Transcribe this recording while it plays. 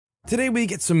Today we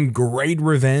get some great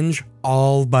revenge,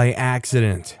 all by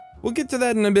accident. We'll get to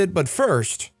that in a bit, but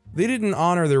first, they didn't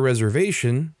honor their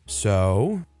reservation,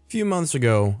 so... A few months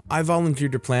ago, I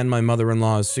volunteered to plan my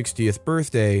mother-in-law's 60th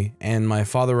birthday and my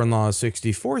father-in-law's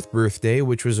 64th birthday,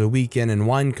 which was a weekend in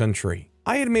wine country.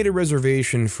 I had made a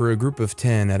reservation for a group of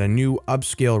 10 at a new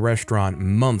upscale restaurant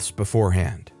months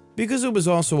beforehand. Because it was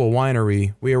also a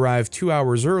winery, we arrived 2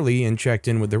 hours early and checked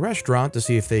in with the restaurant to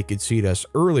see if they could seat us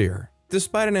earlier.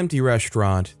 Despite an empty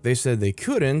restaurant, they said they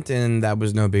couldn't, and that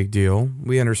was no big deal.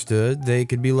 We understood they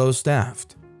could be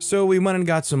low-staffed. So we went and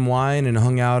got some wine and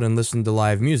hung out and listened to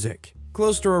live music.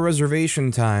 Close to our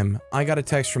reservation time, I got a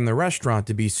text from the restaurant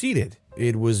to be seated.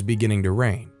 It was beginning to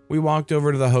rain. We walked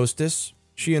over to the hostess.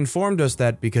 She informed us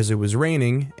that because it was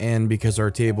raining and because our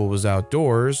table was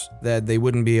outdoors, that they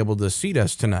wouldn't be able to seat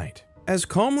us tonight. As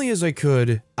calmly as I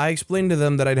could, I explained to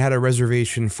them that I'd had a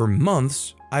reservation for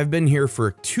months. I've been here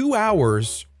for 2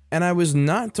 hours, and I was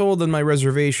not told that my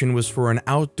reservation was for an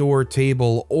outdoor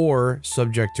table or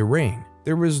subject to rain.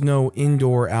 There was no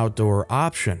indoor-outdoor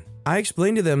option. I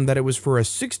explained to them that it was for a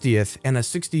 60th and a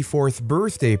 64th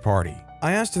birthday party.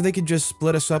 I asked if they could just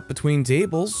split us up between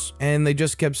tables, and they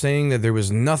just kept saying that there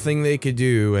was nothing they could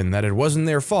do and that it wasn't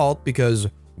their fault because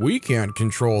we can't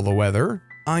control the weather.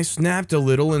 I snapped a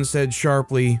little and said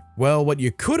sharply, well, what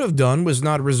you could have done was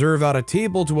not reserve out a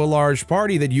table to a large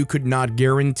party that you could not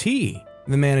guarantee.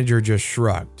 The manager just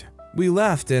shrugged. We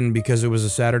left, and because it was a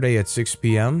Saturday at 6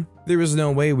 p.m., there was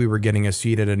no way we were getting a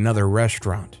seat at another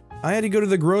restaurant. I had to go to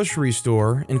the grocery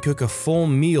store and cook a full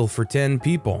meal for 10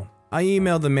 people. I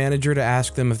emailed the manager to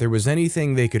ask them if there was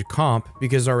anything they could comp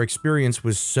because our experience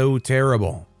was so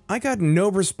terrible. I got no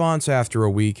response after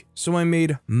a week, so I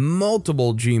made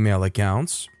multiple Gmail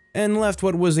accounts and left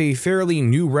what was a fairly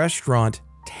new restaurant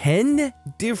 10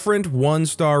 different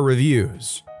one-star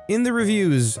reviews. In the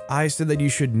reviews, I said that you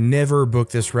should never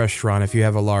book this restaurant if you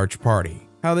have a large party.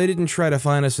 How they didn't try to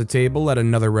find us a table at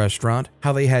another restaurant,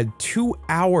 how they had 2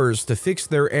 hours to fix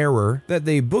their error, that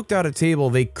they booked out a table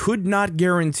they could not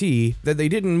guarantee, that they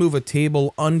didn't move a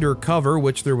table undercover,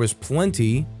 which there was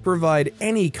plenty, provide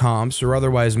any comps or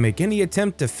otherwise make any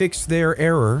attempt to fix their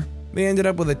error. They ended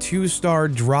up with a 2-star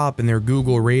drop in their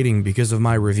Google rating because of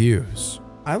my reviews.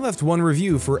 I left 1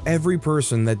 review for every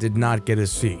person that did not get a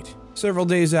seat. Several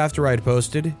days after I'd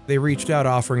posted, they reached out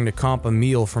offering to comp a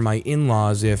meal for my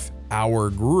in-laws if our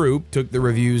group took the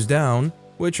reviews down,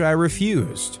 which I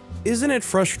refused. Isn't it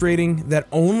frustrating that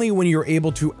only when you're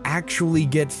able to actually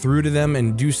get through to them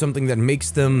and do something that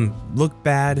makes them look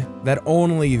bad, that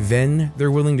only then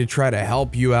they're willing to try to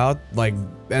help you out, like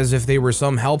as if they were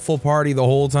some helpful party the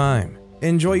whole time?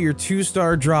 Enjoy your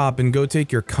 2-star drop and go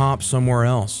take your comp somewhere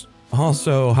else.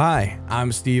 Also, hi,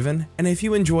 I'm Steven, and if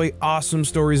you enjoy awesome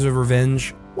stories of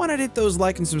revenge, why not hit those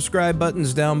like and subscribe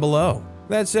buttons down below?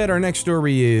 That said, our next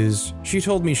story is, she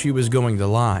told me she was going to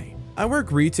lie. I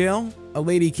work retail. A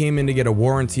lady came in to get a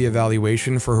warranty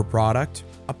evaluation for her product.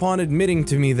 Upon admitting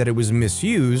to me that it was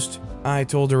misused, I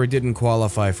told her it didn't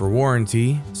qualify for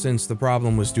warranty since the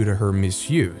problem was due to her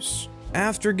misuse.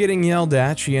 After getting yelled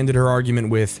at, she ended her argument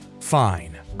with,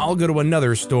 fine, I'll go to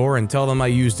another store and tell them I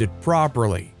used it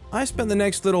properly. I spent the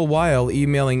next little while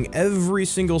emailing every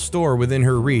single store within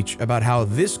her reach about how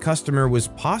this customer was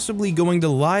possibly going to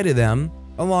lie to them,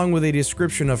 along with a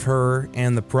description of her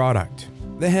and the product.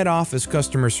 The head office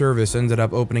customer service ended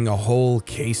up opening a whole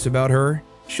case about her.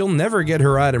 She'll never get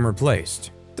her item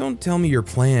replaced. Don't tell me your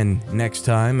plan next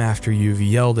time after you've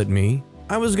yelled at me.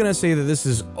 I was gonna say that this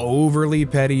is overly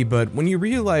petty, but when you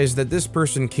realize that this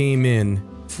person came in,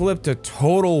 flipped a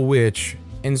total witch,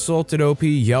 insulted OP,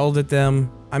 yelled at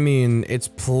them, I mean, it's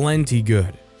plenty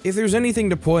good. If there's anything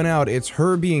to point out, it's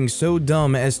her being so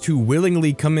dumb as to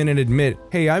willingly come in and admit,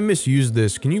 hey, I misused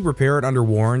this, can you repair it under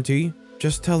warranty?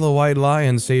 Just tell a white lie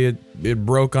and say it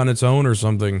broke on its own or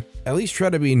something. At least try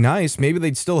to be nice, maybe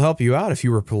they'd still help you out if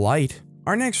you were polite.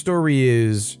 Our next story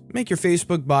is, make your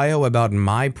Facebook bio about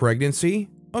my pregnancy?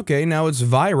 Okay, now it's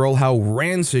viral how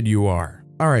rancid you are.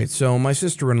 Alright, so my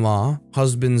sister-in-law,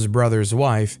 husband's brother's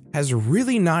wife, has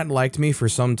really not liked me for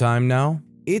some time now.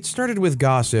 It started with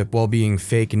gossip while being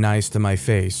fake nice to my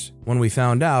face. When we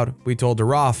found out, we told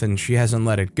her off and she hasn't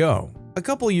let it go. A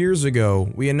couple years ago,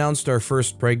 we announced our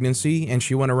first pregnancy and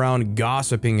she went around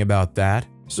gossiping about that.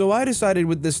 So I decided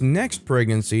with this next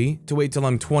pregnancy to wait till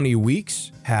I'm 20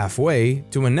 weeks, halfway,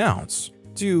 to announce,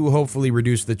 to hopefully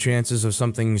reduce the chances of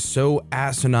something so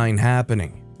asinine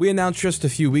happening. We announced just a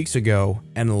few weeks ago,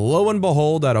 and lo and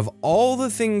behold, out of all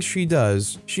the things she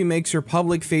does, she makes her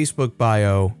public Facebook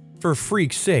bio, for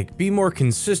freak's sake, be more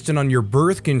consistent on your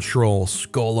birth control,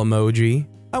 skull emoji.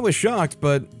 I was shocked,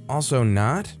 but also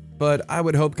not. but I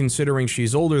would hope considering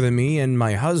she's older than me and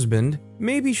my husband,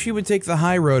 maybe she would take the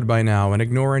high road by now and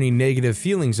ignore any negative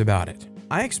feelings about it.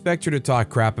 I expect her to talk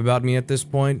crap about me at this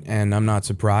point, and I'm not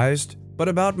surprised. But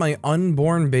about my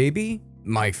unborn baby?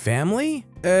 My family?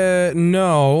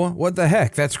 No. What the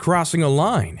heck? That's crossing a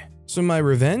line. So my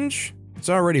revenge? It's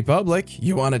already public.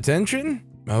 You want attention?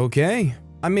 Okay.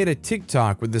 I made a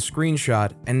TikTok with the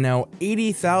screenshot, and now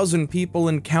 80,000 people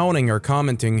and counting are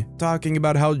commenting, talking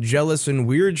about how jealous and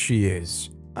weird she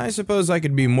is. I suppose I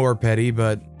could be more petty,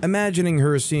 but imagining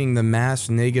her seeing the mass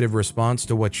negative response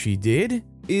to what she did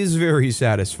is very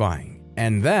satisfying.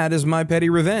 And that is my petty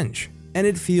revenge. And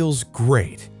it feels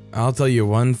great. I'll tell you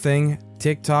one thing,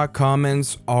 TikTok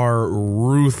comments are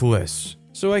ruthless.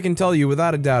 So I can tell you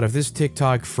without a doubt, if this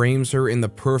TikTok frames her in the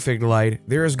perfect light,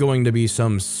 there is going to be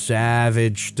some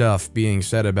savage stuff being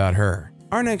said about her.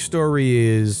 Our next story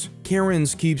is,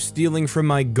 Karens keep stealing from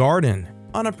my garden.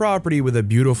 On a property with a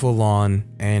beautiful lawn,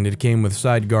 and it came with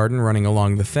side garden running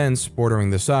along the fence bordering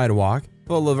the sidewalk,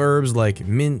 full of herbs like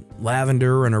mint,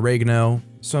 lavender, and oregano,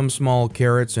 some small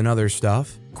carrots and other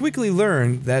stuff. Quickly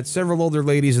learned that several older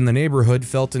ladies in the neighborhood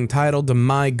felt entitled to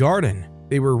my garden.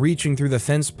 They were reaching through the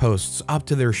fence posts up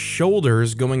to their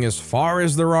shoulders, going as far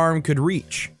as their arm could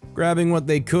reach, grabbing what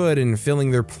they could and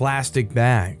filling their plastic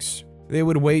bags. They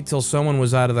would wait till someone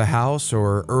was out of the house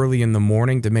or early in the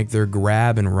morning to make their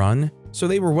grab and run, so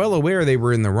they were well aware they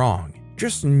were in the wrong.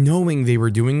 Just knowing they were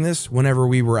doing this whenever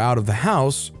we were out of the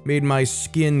house made my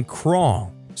skin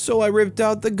crawl. So I ripped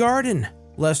out the garden.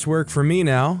 Less work for me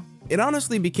now. It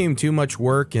honestly became too much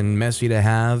work and messy to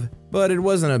have, but it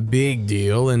wasn't a big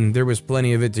deal and there was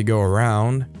plenty of it to go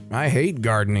around. I hate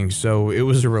gardening, so it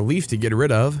was a relief to get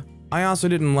rid of. I also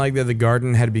didn't like that the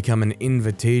garden had become an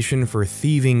invitation for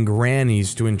thieving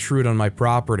grannies to intrude on my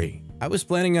property. I was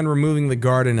planning on removing the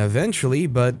garden eventually,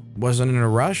 but wasn't in a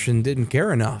rush and didn't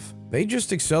care enough. They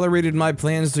just accelerated my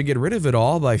plans to get rid of it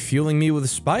all by fueling me with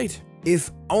spite.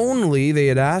 If only they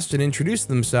had asked and introduced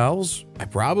themselves, I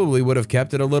probably would have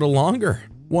kept it a little longer.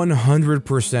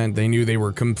 100% they knew they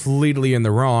were completely in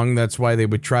the wrong, that's why they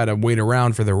would try to wait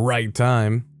around for the right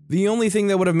time. The only thing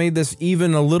that would have made this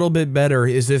even a little bit better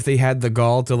is if they had the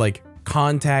gall to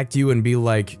contact you and be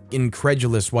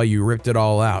incredulous while you ripped it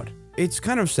all out. It's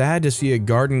kind of sad to see a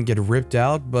garden get ripped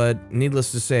out, but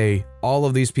needless to say, all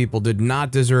of these people did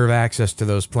not deserve access to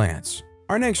those plants.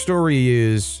 Our next story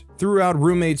is, threw out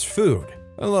roommate's food.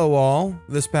 Hello all,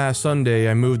 this past Sunday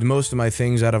I moved most of my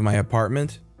things out of my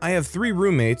apartment. I have 3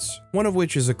 roommates, one of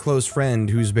which is a close friend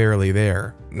who's barely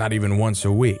there, not even once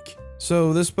a week.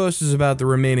 So this post is about the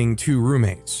remaining 2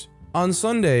 roommates. On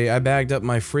Sunday, I bagged up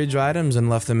my fridge items and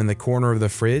left them in the corner of the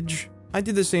fridge. I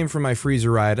did the same for my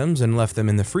freezer items and left them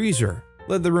in the freezer.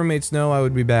 Let the roommates know I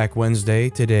would be back Wednesday,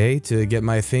 today, to get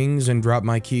my things and drop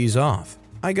my keys off.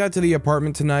 I got to the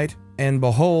apartment tonight, and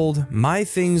behold, my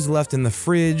things left in the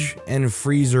fridge and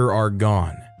freezer are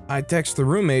gone. I text the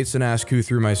roommates and ask who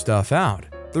threw my stuff out.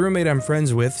 The roommate I'm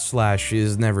friends with /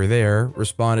 is never there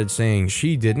responded saying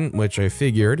she didn't, which I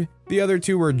figured. The other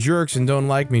 2 were jerks and don't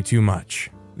like me too much.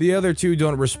 The other 2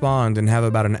 don't respond and have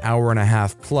about an hour and a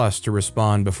half plus to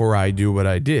respond before I do what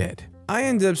I did. I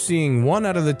end up seeing 1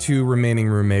 out of the 2 remaining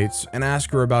roommates and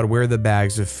ask her about where the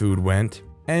bags of food went,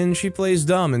 and she plays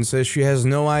dumb and says she has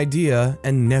no idea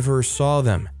and never saw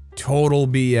them. Total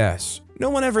BS. No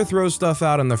one ever throws stuff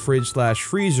out in the fridge /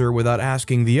 freezer without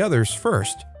asking the others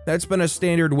first. That's been a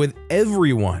standard with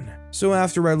everyone. So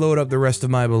after I load up the rest of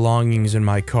my belongings in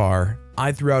my car,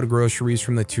 I threw out groceries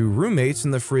from the 2 roommates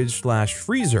in the fridge /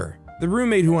 freezer. The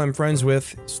roommate who I'm friends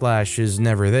with / is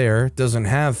never there doesn't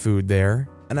have food there,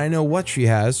 and I know what she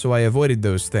has, so I avoided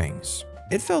those things.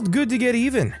 It felt good to get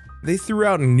even. They threw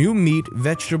out new meat,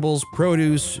 vegetables,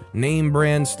 produce, name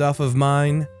brand stuff of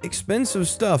mine, expensive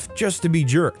stuff just to be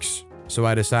jerks. So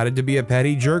I decided to be a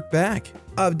petty jerk back.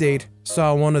 Update,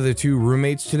 saw one of the 2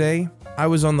 roommates today. I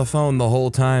was on the phone the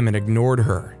whole time and ignored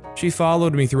her. She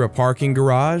followed me through a parking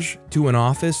garage, to an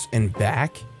office, and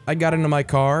back. I got into my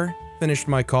car, finished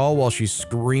my call while she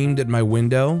screamed at my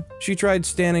window. She tried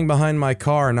standing behind my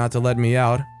car not to let me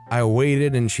out. I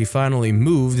waited and she finally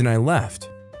moved and I left.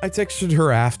 I texted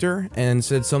her after and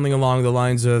said something along the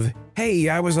lines of, "Hey,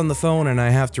 I was on the phone and I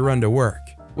have to run to work.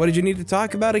 What did you need to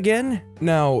talk about again?"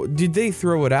 Now, did they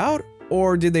throw it out?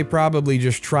 Or did they probably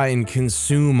just try and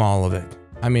consume all of it?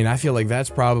 I mean, I feel like that's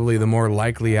probably the more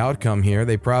likely outcome here.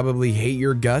 They probably hate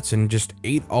your guts and just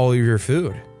ate all of your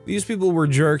food. These people were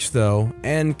jerks though,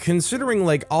 and considering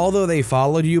although they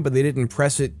followed you but they didn't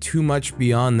press it too much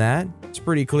beyond that, it's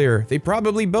pretty clear they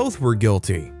probably both were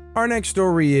guilty. Our next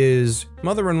story is,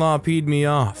 mother-in-law peed me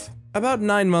off. About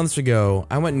 9 months ago,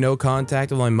 I went no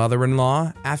contact with my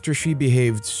mother-in-law after she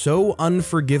behaved so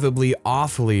unforgivably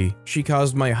awfully she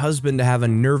caused my husband to have a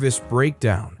nervous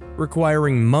breakdown,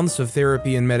 requiring months of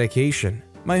therapy and medication.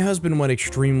 My husband went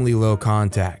extremely low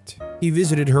contact. He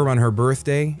visited her on her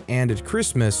birthday and at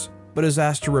Christmas, but is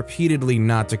asked her repeatedly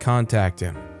not to contact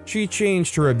him. She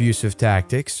changed her abusive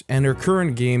tactics, and her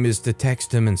current game is to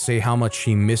text him and say how much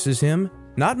she misses him.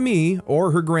 Not me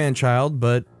or her grandchild,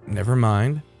 but never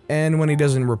mind. And when he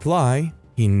doesn't reply,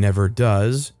 he never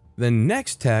does, the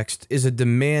next text is a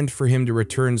demand for him to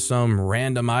return some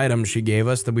random item she gave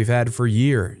us that we've had for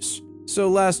years. So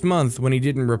last month, when he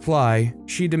didn't reply,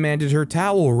 she demanded her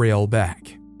towel rail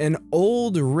back. An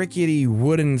old rickety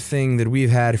wooden thing that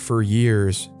we've had for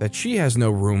years that she has no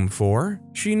room for.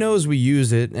 She knows we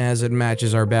use it as it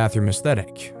matches our bathroom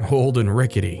aesthetic. Old and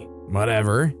rickety.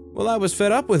 Whatever. Well, I was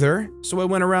fed up with her, so I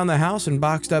went around the house and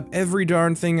boxed up every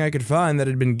darn thing I could find that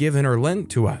had been given or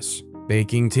lent to us.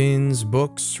 Baking tins,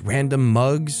 books, random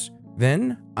mugs.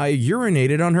 Then, I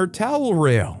urinated on her towel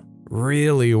rail.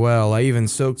 Really well. I even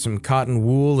soaked some cotton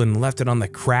wool and left it on the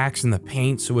cracks in the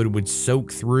paint so it would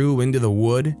soak through into the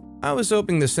wood. I was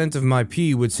hoping the scent of my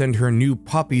pee would send her new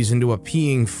puppies into a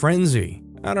peeing frenzy.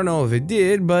 I don't know if it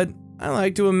did, but I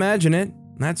like to imagine it.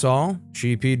 That's all.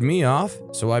 She peed me off,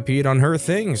 so I peed on her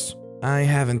things. I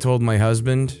haven't told my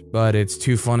husband, but it's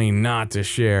too funny not to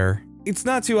share. It's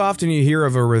not too often you hear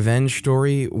of a revenge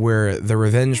story where the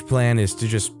revenge plan is to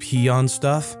just pee on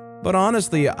stuff, but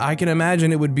honestly, I can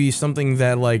imagine it would be something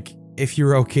that, like, if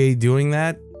you're okay doing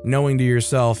that, knowing to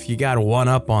yourself you got one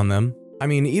up on them. I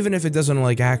mean, even if it doesn't,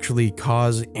 like, actually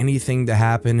cause anything to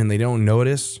happen and they don't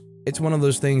notice, it's one of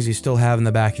those things you still have in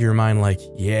the back of your mind, like,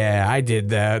 yeah, I did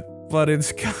that. But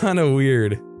it's kinda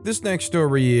weird. This next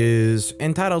story is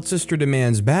entitled Sister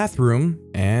Demands Bathroom,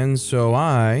 and so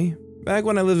back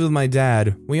when I lived with my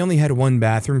dad, we only had one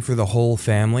bathroom for the whole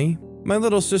family. My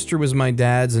little sister was my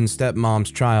dad's and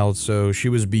stepmom's child, so she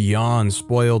was beyond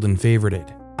spoiled and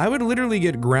favorited. I would literally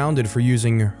get grounded for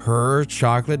using her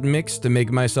chocolate mix to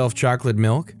make myself chocolate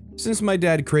milk. Since my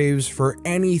dad craves for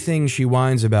anything she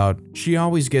whines about, she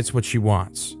always gets what she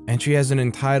wants, and she has an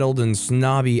entitled and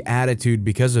snobby attitude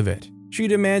because of it. She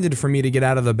demanded for me to get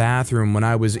out of the bathroom when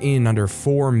I was in under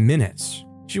 4 minutes.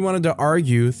 She wanted to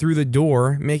argue through the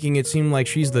door, making it seem like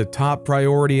she's the top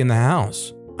priority in the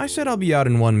house. I said I'll be out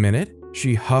in 1 minute.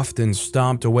 She huffed and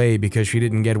stomped away because she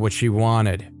didn't get what she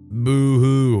wanted.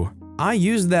 Boo-hoo. I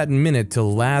used that minute to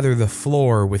lather the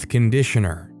floor with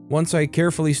conditioner. Once I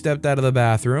carefully stepped out of the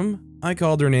bathroom, I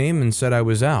called her name and said I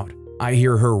was out. I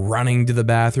hear her running to the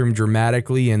bathroom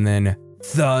dramatically and then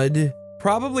thud.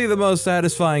 Probably the most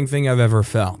satisfying thing I've ever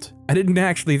felt. I didn't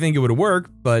actually think it would work,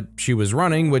 but she was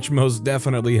running, which most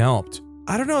definitely helped.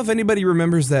 I don't know if anybody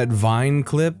remembers that Vine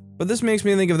clip, but this makes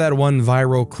me think of that one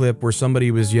viral clip where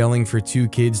somebody was yelling for 2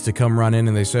 kids to come run in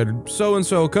and they said,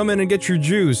 "So-and-so, come in and get your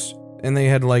juice." And they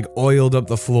had like oiled up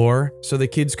the floor, so the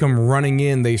kids come running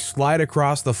in, they slide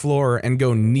across the floor and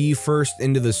go knee first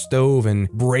into the stove and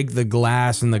break the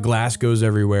glass and the glass goes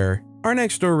everywhere. Our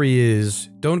next story is,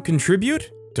 don't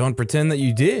contribute? Don't pretend that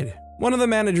you did. One of the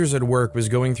managers at work was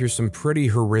going through some pretty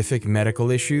horrific medical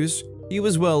issues. He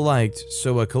was well liked,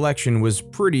 so a collection was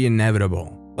pretty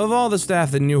inevitable. Of all the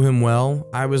staff that knew him well,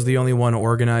 I was the only one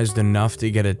organized enough to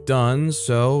get it done,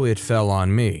 so it fell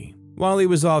on me. While he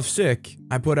was off sick,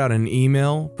 I put out an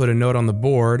email, put a note on the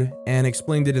board, and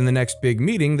explained it in the next big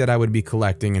meeting that I would be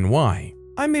collecting and why.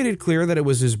 I made it clear that it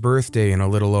was his birthday in a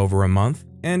little over a month,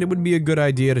 and it would be a good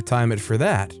idea to time it for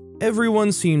that.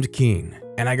 Everyone seemed keen,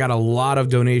 and I got a lot of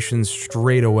donations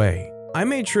straight away. I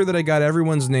made sure that I got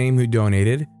everyone's name who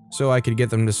donated, so I could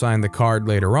get them to sign the card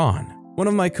later on. One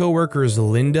of my coworkers,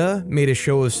 Linda, made a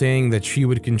show of saying that she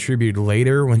would contribute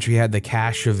later when she had the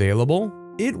cash available.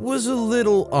 It was a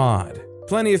little odd.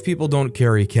 Plenty of people don't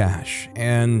carry cash,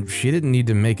 and she didn't need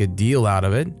to make a deal out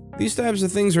of it. These types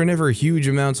of things are never huge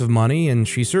amounts of money, and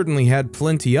she certainly had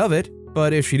plenty of it,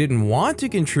 but if she didn't want to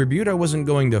contribute, I wasn't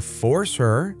going to force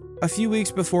her. A few weeks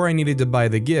before I needed to buy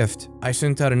the gift, I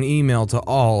sent out an email to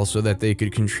all so that they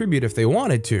could contribute if they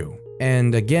wanted to,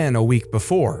 and again a week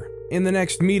before. In the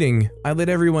next meeting, I let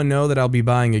everyone know that I'll be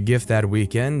buying a gift that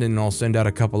weekend, and I'll send out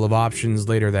a couple of options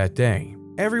later that day.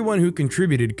 Everyone who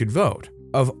contributed could vote.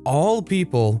 Of all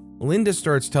people, Linda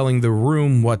starts telling the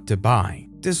room what to buy,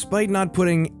 despite not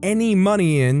putting any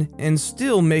money in and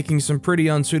still making some pretty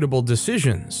unsuitable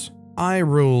decisions. I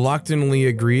reluctantly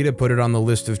agree to put it on the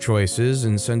list of choices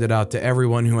and send it out to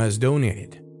everyone who has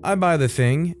donated. I buy the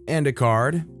thing and a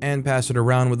card and pass it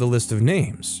around with a list of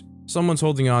names. Someone's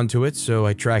holding on to it, so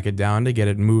I track it down to get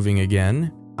it moving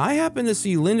again. I happen to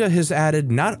see Linda has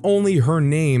added not only her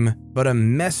name, but a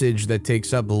message that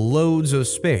takes up loads of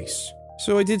space.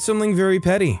 So I did something very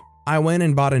petty. I went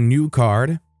and bought a new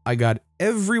card. I got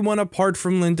everyone apart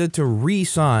from Linda to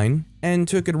re-sign and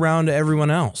took it round to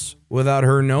everyone else without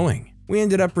her knowing. We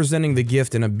ended up presenting the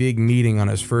gift in a big meeting on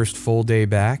his first full day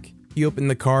back. He opened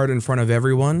the card in front of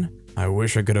everyone. I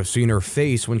wish I could have seen her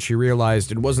face when she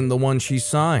realized it wasn't the one she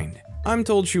signed. I'm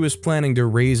told she was planning to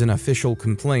raise an official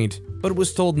complaint, but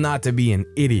was told not to be an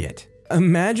idiot.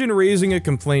 Imagine raising a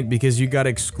complaint because you got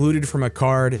excluded from a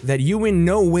card that you in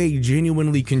no way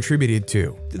genuinely contributed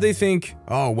to. Did they think,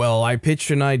 oh well, I pitched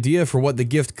an idea for what the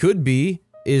gift could be,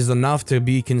 is enough to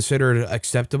be considered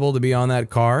acceptable to be on that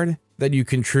card? That you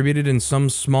contributed in some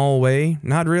small way?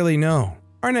 Not really, no.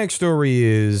 Our next story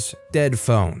is Dead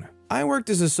Phone. I worked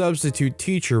as a substitute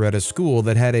teacher at a school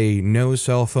that had a no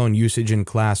cell phone usage in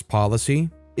class policy.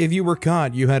 If you were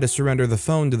caught, you had to surrender the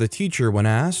phone to the teacher when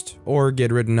asked, or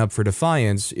get written up for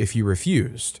defiance if you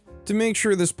refused. To make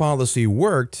sure this policy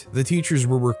worked, the teachers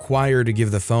were required to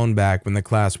give the phone back when the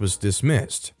class was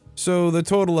dismissed. So the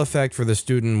total effect for the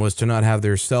student was to not have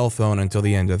their cell phone until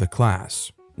the end of the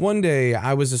class. One day,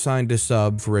 I was assigned to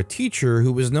sub for a teacher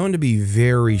who was known to be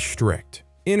very strict.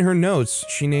 In her notes,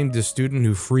 she named a student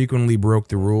who frequently broke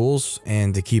the rules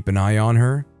and to keep an eye on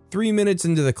her. 3 minutes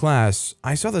into the class,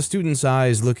 I saw the student's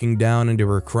eyes looking down into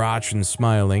her crotch and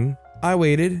smiling. I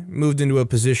waited, moved into a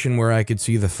position where I could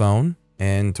see the phone,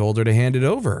 and told her to hand it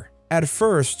over. At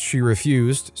first, she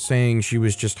refused, saying she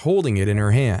was just holding it in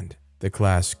her hand. The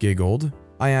class giggled.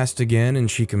 I asked again and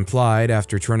she complied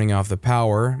after turning off the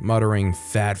power, muttering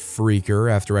 "fat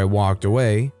freaker" after I walked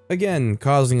away, again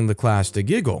causing the class to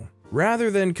giggle.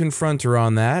 Rather than confront her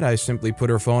on that, I simply put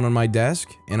her phone on my desk,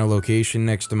 in a location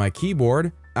next to my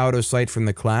keyboard, out of sight from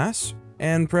the class,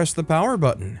 and pressed the power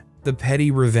button. The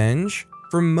petty revenge?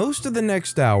 For most of the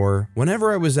next hour,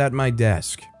 whenever I was at my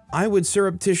desk, I would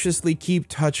surreptitiously keep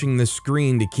touching the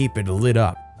screen to keep it lit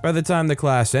up. By the time the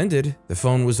class ended, the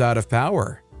phone was out of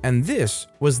power. And this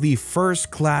was the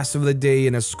first class of the day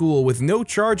in a school with no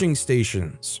charging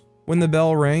stations. When the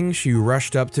bell rang, she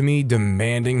rushed up to me,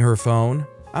 demanding her phone.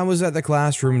 I was at the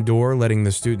classroom door letting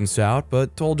the students out,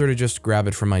 but told her to just grab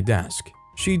it from my desk.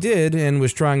 She did, and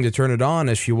was trying to turn it on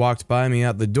as she walked by me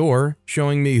at the door,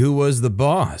 showing me who was the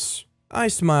boss. I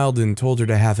smiled and told her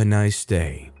to have a nice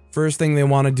day. First thing they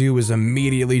want to do is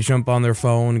immediately jump on their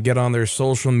phone, get on their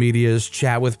social medias,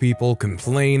 chat with people,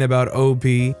 complain about OP,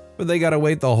 but they gotta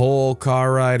wait the whole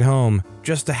car ride home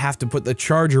just to have to put the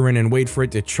charger in and wait for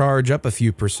it to charge up a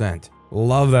few percent.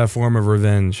 Love that form of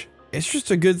revenge. It's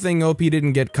just a good thing OP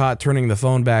didn't get caught turning the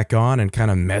phone back on and kind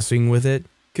of messing with it.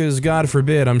 Cause God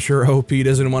forbid, I'm sure OP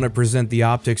doesn't want to present the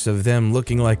optics of them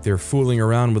looking like they're fooling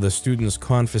around with a student's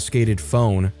confiscated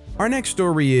phone. Our next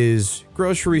story is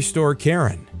Grocery Store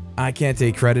Karen. I can't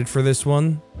take credit for this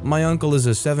one. My uncle is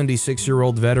a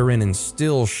 76-year-old veteran and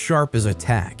still sharp as a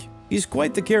tack. He's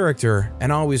quite the character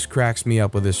and always cracks me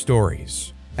up with his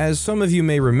stories. As some of you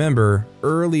may remember,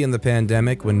 early in the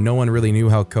pandemic when no one really knew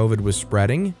how COVID was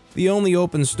spreading, the only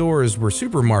open stores were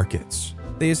supermarkets.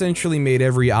 They essentially made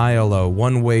every aisle a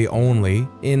one-way only,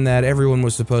 in that everyone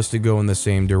was supposed to go in the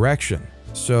same direction.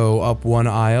 So up one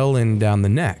aisle and down the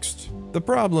next. The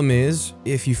problem is,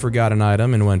 if you forgot an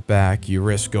item and went back, you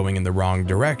risk going in the wrong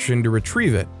direction to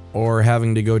retrieve it, or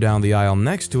having to go down the aisle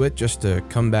next to it just to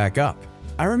come back up.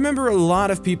 I remember a lot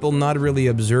of people not really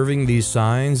observing these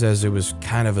signs as it was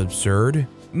kind of absurd.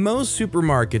 Most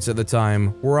supermarkets at the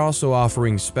time were also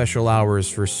offering special hours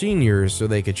for seniors so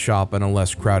they could shop in a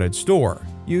less crowded store,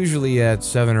 usually at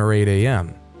 7 or 8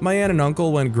 a.m. My aunt and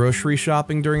uncle went grocery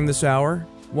shopping during this hour.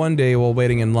 One day while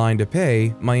waiting in line to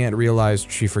pay, my aunt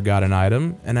realized she forgot an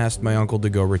item and asked my uncle to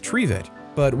go retrieve it.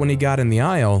 But when he got in the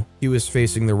aisle, he was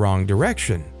facing the wrong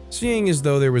direction. Seeing as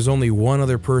though there was only one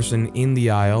other person in the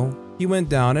aisle, he went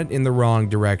down it in the wrong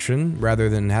direction rather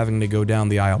than having to go down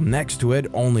the aisle next to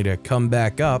it only to come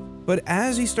back up. But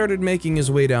as he started making his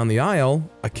way down the aisle,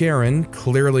 a Karen,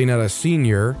 clearly not a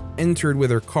senior, entered with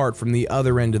her cart from the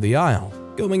other end of the aisle,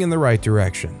 going in the right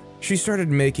direction. She started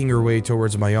making her way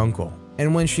towards my uncle,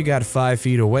 and when she got 5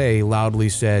 feet away, loudly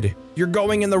said, "You're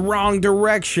going in the wrong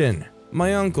direction!"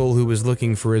 My uncle, who was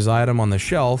looking for his item on the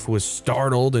shelf, was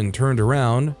startled and turned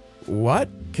around. "What?"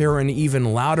 Karen,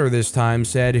 even louder this time,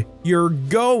 said, "You're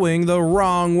going the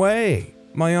wrong way."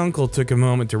 My uncle took a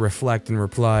moment to reflect and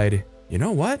replied, "You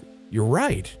know what? You're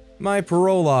right. My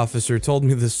parole officer told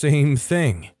me the same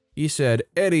thing. He said,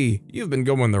 'Eddie, you've been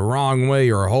going the wrong way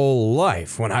your whole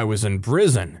life when I was in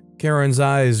prison.'" Karen's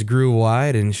eyes grew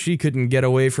wide and she couldn't get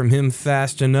away from him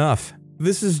fast enough.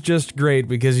 This is just great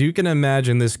because you can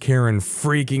imagine this Karen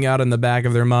freaking out in the back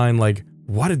of their mind like,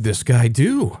 what did this guy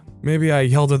do? Maybe I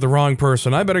yelled at the wrong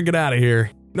person. I better get out of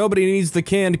here. Nobody needs the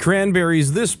canned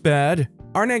cranberries this bad.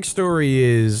 Our next story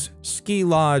is Ski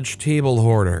Lodge Table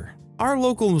Hoarder. Our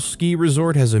local ski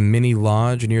resort has a mini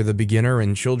lodge near the beginner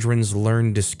and children's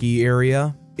learn to ski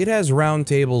area. It has round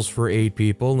tables for 8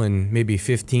 people and maybe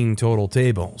 15 total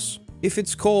tables. If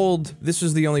it's cold, this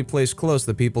is the only place close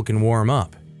that people can warm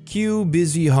up. Cue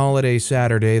busy holiday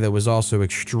Saturday that was also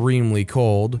extremely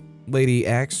cold. Lady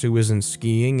X, who isn't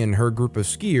skiing, and her group of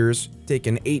skiers take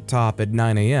an 8-top at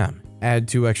 9 a.m. Add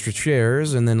 2 extra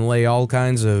chairs and then lay all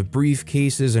kinds of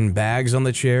briefcases and bags on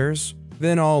the chairs.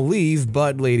 Then all leave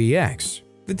but Lady X.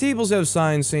 The tables have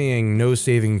signs saying no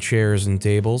saving chairs and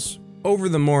tables. Over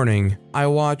the morning, I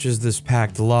watch as this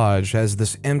packed lodge has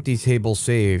this empty table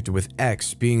saved, with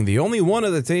X being the only one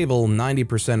at the table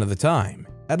 90% of the time.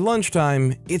 At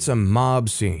lunchtime, it's a mob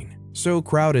scene. So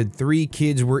crowded, 3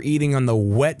 kids were eating on the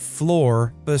wet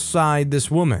floor beside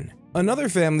this woman. Another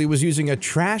family was using a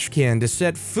trash can to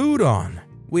set food on.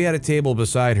 We had a table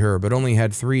beside her, but only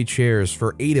had 3 chairs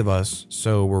for 8 of us,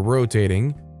 so we're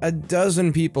rotating. A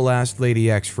dozen people asked Lady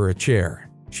X for a chair.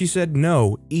 She said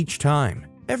no each time.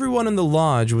 Everyone in the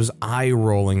lodge was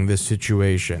eye-rolling this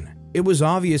situation. It was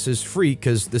obvious as freak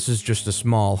because this is just a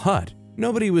small hut.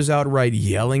 Nobody was outright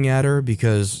yelling at her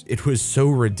because it was so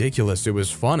ridiculous it was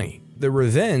funny. The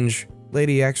revenge,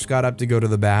 Lady X got up to go to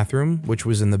the bathroom, which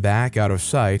was in the back out of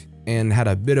sight, and had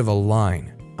a bit of a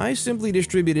line. I simply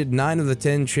distributed 9 of the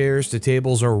 10 chairs to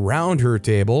tables around her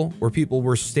table where people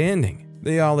were standing.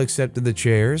 They all accepted the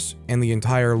chairs, and the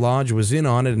entire lodge was in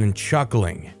on it and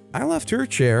chuckling. I left her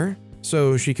chair,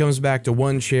 so she comes back to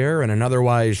 1 chair and an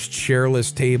otherwise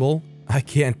chairless table. I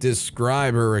can't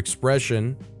describe her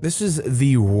expression. This is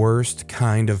the worst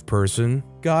kind of person.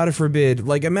 God forbid,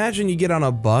 like imagine you get on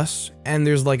a bus and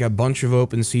there's like a bunch of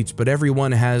open seats, but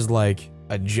everyone has like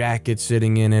a jacket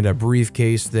sitting in it, a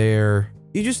briefcase there.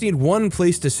 You just need one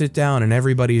place to sit down and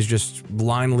everybody's just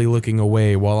blindly looking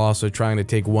away while also trying to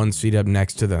take 1 seat up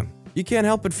next to them. You can't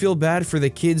help but feel bad for the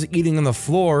kids eating on the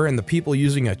floor and the people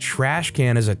using a trash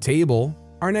can as a table.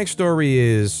 Our next story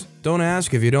is, don't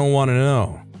ask if you don't want to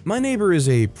know. My neighbor is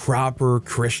a proper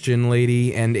Christian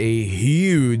lady and a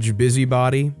huge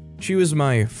busybody. She was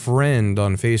my friend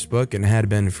on Facebook and had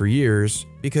been for years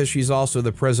because she's also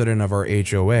the president of our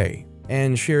HOA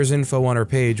and shares info on her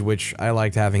page which I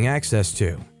liked having access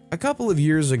to. A couple of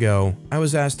years ago, I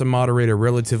was asked to moderate a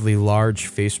relatively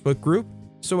large Facebook group.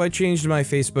 So I changed my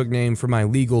Facebook name from my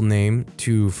legal name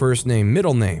to first name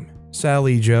middle name,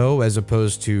 Sally Joe, as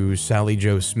opposed to Sally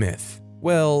Joe Smith.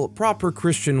 Well, proper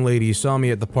Christian lady saw me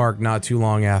at the park not too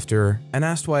long after and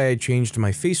asked why I changed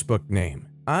my Facebook name.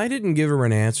 I didn't give her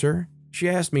an answer. She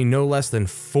asked me no less than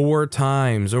 4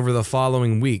 times over the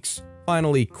following weeks,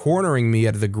 finally cornering me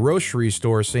at the grocery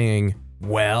store saying,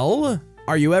 "Well,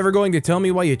 are you ever going to tell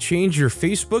me why you changed your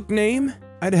Facebook name?"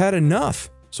 I'd had enough,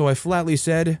 so I flatly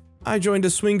said, I joined a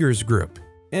swingers group,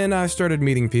 and I started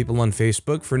meeting people on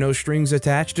Facebook for no strings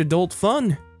attached adult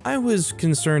fun. I was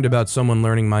concerned about someone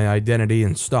learning my identity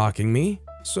and stalking me,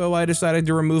 so I decided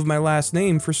to remove my last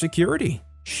name for security.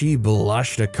 She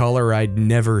blushed a color I'd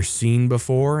never seen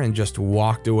before and just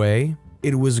walked away.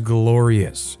 It was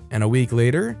glorious, and a week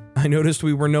later, I noticed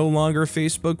we were no longer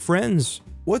Facebook friends.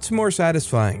 What's more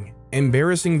satisfying,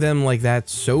 embarrassing them like that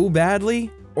so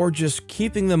badly? Or just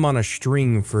keeping them on a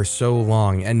string for so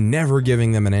long and never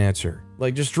giving them an answer.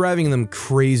 Like just driving them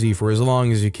crazy for as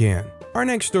long as you can. Our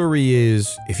next story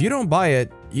is, if you don't buy it,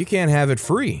 you can't have it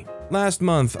free. Last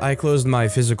month, I closed my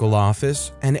physical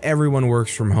office and everyone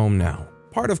works from home now.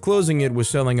 Part of closing it was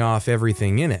selling off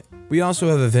everything in it. We also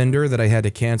have a vendor that I had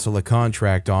to cancel a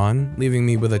contract on, leaving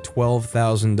me with a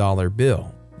 $12,000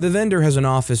 bill. The vendor has an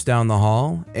office down the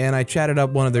hall, and I chatted up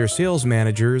one of their sales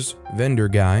managers, vendor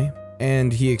guy,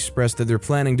 and he expressed that they're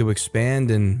planning to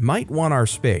expand and might want our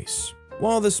space.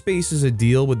 While the space is a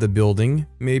deal with the building,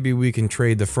 maybe we can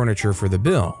trade the furniture for the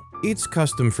bill. It's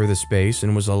custom for the space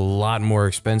and was a lot more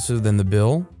expensive than the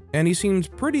bill, and he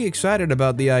seemed pretty excited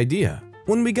about the idea.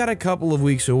 When we got a couple of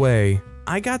weeks away,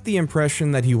 I got the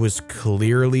impression that he was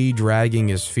clearly dragging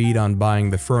his feet on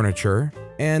buying the furniture,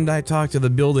 and I talked to the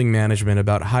building management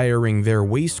about hiring their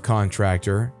waste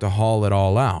contractor to haul it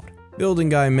all out. Building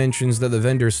guy mentions that the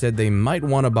vendor said they might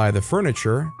want to buy the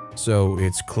furniture, so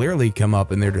it's clearly come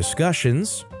up in their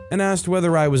discussions, and asked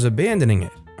whether I was abandoning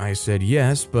it. I said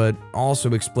yes, but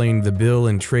also explained the bill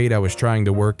and trade I was trying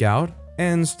to work out,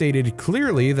 and stated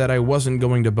clearly that I wasn't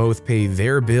going to both pay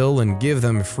their bill and give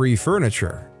them free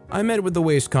furniture. I met with the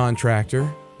waste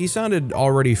contractor. He sounded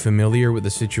already familiar with the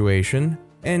situation,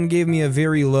 and gave me a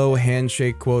very low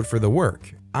handshake quote for the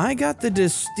work. I got the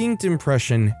distinct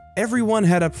impression everyone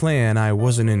had a plan I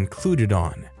wasn't included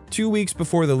on. 2 weeks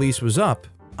before the lease was up,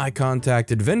 I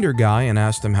contacted vendor guy and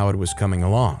asked him how it was coming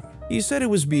along. He said it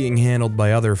was being handled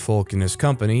by other folk in his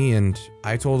company, and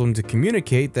I told him to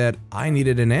communicate that I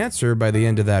needed an answer by the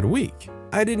end of that week.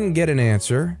 I didn't get an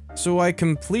answer, so I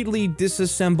completely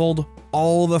disassembled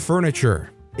all the furniture.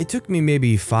 It took me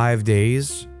maybe 5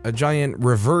 days, a giant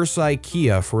reverse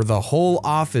IKEA for the whole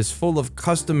office full of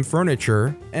custom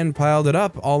furniture, and piled it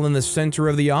up all in the center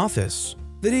of the office.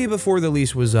 The day before the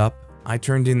lease was up, I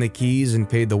turned in the keys and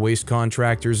paid the waste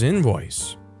contractor's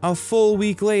invoice. A full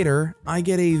week later, I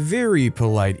get a very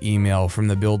polite email from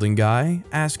the building guy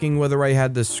asking whether I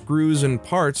had the screws and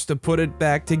parts to put it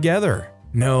back together.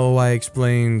 No, I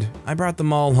explained. I brought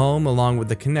them all home along with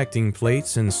the connecting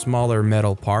plates and smaller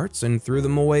metal parts and threw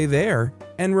them away there,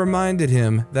 and reminded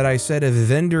him that I said if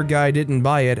vendor guy didn't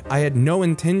buy it, I had no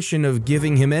intention of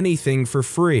giving him anything for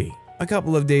free. A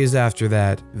couple of days after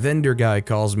that, vendor guy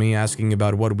calls me asking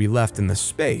about what we left in the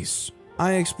space.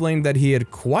 I explained that he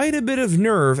had quite a bit of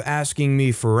nerve asking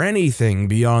me for anything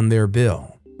beyond their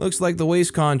bill. Looks like the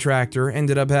waste contractor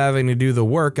ended up having to do the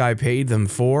work I paid them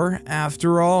for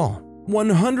after all.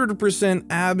 100%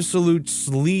 absolute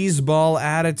sleazeball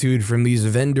attitude from these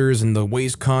vendors and the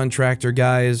waste contractor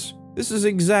guys. This is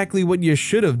exactly what you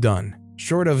should have done.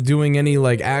 Short of doing any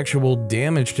actual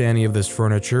damage to any of this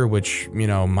furniture, which,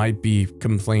 might be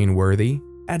complaint worthy,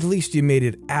 at least you made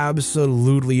it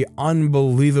absolutely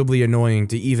unbelievably annoying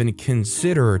to even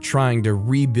consider trying to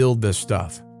rebuild this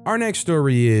stuff. Our next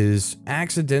story is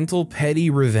accidental petty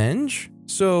revenge.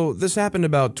 So this happened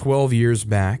about 12 years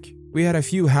back. We had a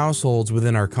few households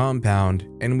within our compound,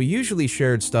 and we usually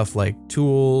shared stuff like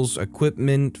tools,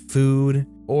 equipment, food,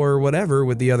 or whatever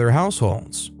with the other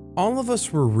households. All of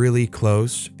us were really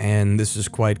close, and this is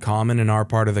quite common in our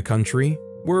part of the country.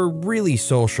 We're really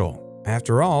social.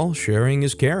 After all, sharing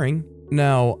is caring.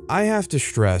 Now, I have to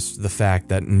stress the fact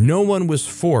that no one was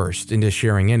forced into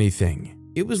sharing anything.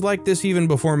 It was like this even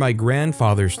before my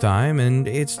grandfather's time, and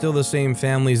it's still the same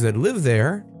families that live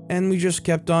there, and we just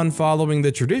kept on following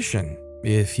the tradition,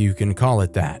 if you can call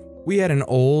it that. We had an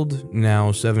old,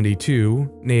 now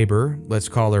 72, neighbor, let's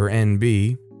call her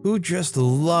NB, who just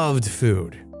loved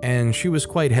food, and she was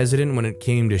quite hesitant when it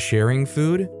came to sharing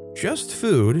food, just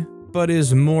food, but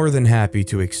is more than happy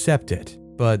to accept it.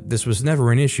 But this was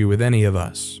never an issue with any of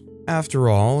us. After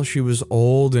all, she was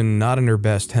old and not in her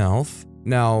best health.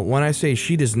 Now, when I say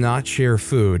she does not share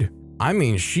food, I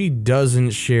mean she doesn't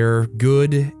share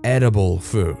good, edible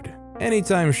food.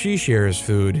 Anytime she shares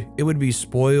food, it would be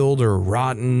spoiled or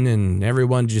rotten, and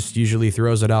everyone just usually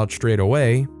throws it out straight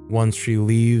away once she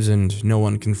leaves and no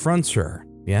one confronts her.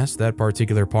 Yes, that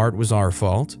particular part was our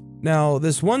fault. Now,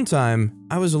 this one time,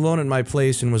 I was alone at my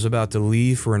place and was about to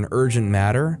leave for an urgent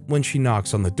matter when she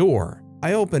knocks on the door.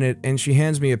 I open it and she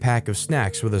hands me a pack of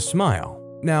snacks with a smile.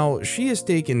 Now, she has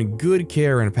taken good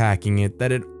care in packing it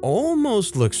that it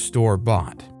almost looks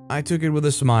store-bought. I took it with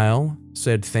a smile,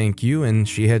 said thank you, and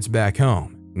she heads back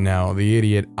home. Now, the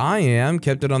idiot I am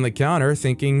kept it on the counter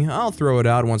thinking I'll throw it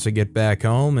out once I get back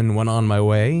home, and went on my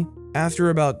way.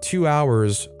 After about 2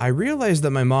 hours, I realized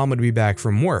that my mom would be back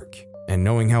from work, and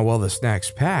knowing how well the snack's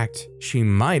packed, she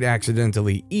might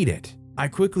accidentally eat it. I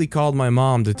quickly called my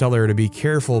mom to tell her to be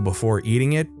careful before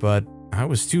eating it, but I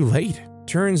was too late.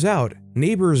 Turns out,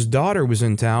 neighbor's daughter was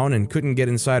in town and couldn't get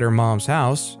inside her mom's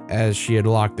house as she had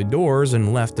locked the doors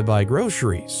and left to buy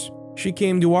groceries. She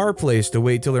came to our place to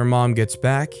wait till her mom gets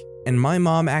back, and my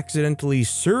mom accidentally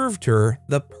served her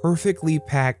the perfectly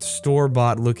packed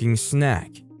store-bought looking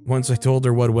snack. Once I told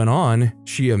her what went on,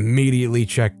 she immediately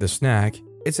checked the snack.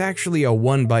 It's actually a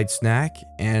one-bite snack,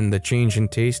 and the change in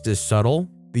taste is subtle.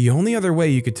 The only other way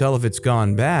you could tell if it's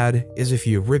gone bad is if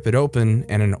you rip it open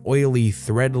and an oily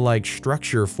thread-like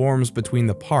structure forms between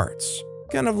the parts.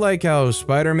 Kind of like how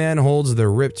Spider-Man holds the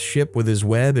ripped ship with his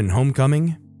web in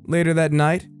Homecoming. Later that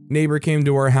night, neighbor came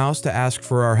to our house to ask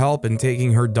for our help in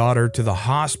taking her daughter to the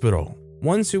hospital.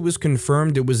 Once it was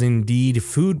confirmed it was indeed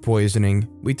food poisoning,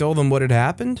 we told them what had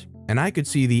happened, and I could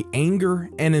see the anger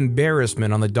and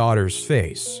embarrassment on the daughter's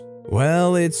face.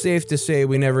 Well, it's safe to say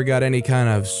we never got any kind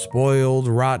of spoiled,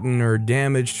 rotten, or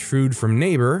damaged food from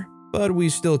neighbor, but we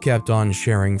still kept on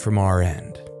sharing from our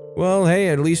end. Well, hey,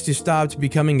 at least you stopped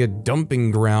becoming a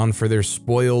dumping ground for their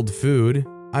spoiled food.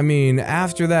 I mean,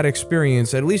 after that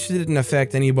experience, at least it didn't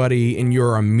affect anybody in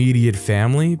your immediate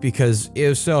family, because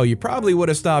if so, you probably would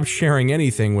have stopped sharing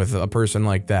anything with a person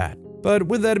like that. But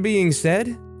with that being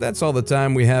said, that's all the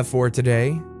time we have for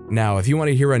today. Now, if you want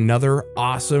to hear another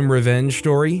awesome revenge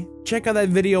story, check out that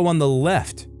video on the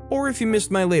left, Or if you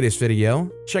missed my latest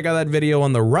video, check out that video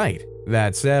on the right.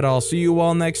 That said, I'll see you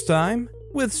all next time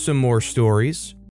with some more stories.